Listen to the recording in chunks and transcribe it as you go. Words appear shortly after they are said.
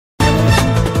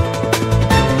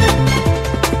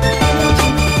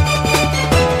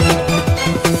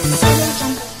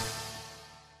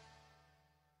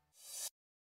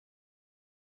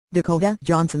Dakota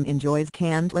Johnson enjoys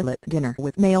candlelit dinner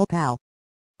with male pal.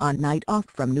 On night off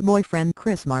from new boyfriend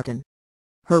Chris Martin.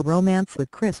 Her romance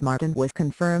with Chris Martin was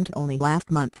confirmed only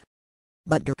last month.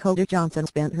 But Dakota Johnson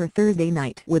spent her Thursday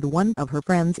night with one of her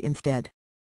friends instead.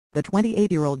 The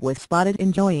 28-year-old was spotted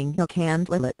enjoying a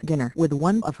candlelit dinner with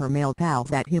one of her male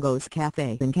pals at Hugo's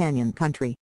Cafe in Canyon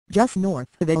Country, just north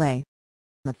of LA.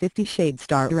 The 50 Shades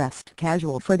star dressed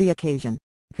casual for the occasion,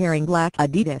 pairing black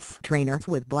Adidas trainers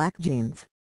with black jeans.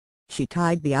 She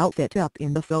tied the outfit up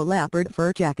in the faux leopard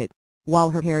fur jacket,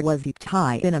 while her hair was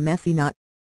tied in a messy knot.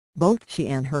 Both she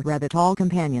and her rather tall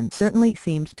companion certainly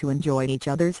seemed to enjoy each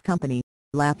other's company,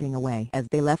 laughing away as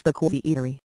they left the cozy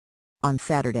eatery. On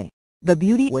Saturday, the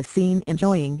beauty was seen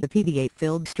enjoying the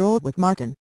PDA-filled stroll with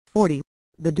Martin, 40.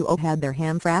 The duo had their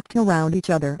hands wrapped around each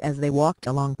other as they walked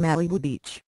along Malibu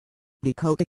Beach.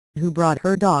 Dakota, who brought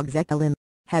her dog Zeppelin,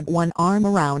 had one arm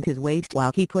around his waist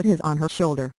while he put his on her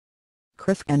shoulder.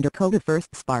 Chris and Dakota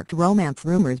first sparked romance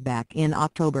rumors back in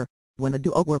October, when the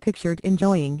duo were pictured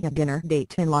enjoying a dinner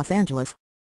date in Los Angeles.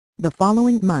 The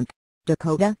following month,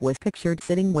 Dakota was pictured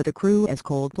sitting with a crew as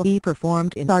Coldplay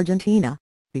performed in Argentina,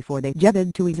 before they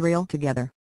jetted to Israel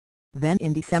together. Then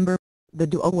in December, the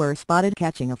duo were spotted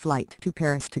catching a flight to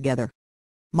Paris together.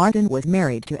 Martin was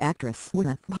married to actress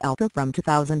Gwyneth Paltrow from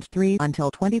 2003 until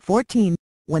 2014,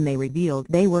 when they revealed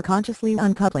they were consciously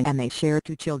uncoupling and they share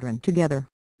 2 children together,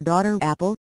 daughter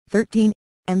Apple, 13,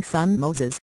 and son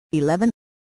Moses, 11.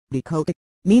 Dakota,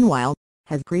 meanwhile,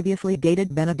 has previously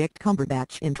dated Benedict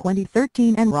Cumberbatch in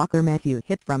 2013 and rocker Matthew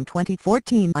Hitt from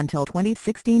 2014 until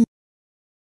 2016.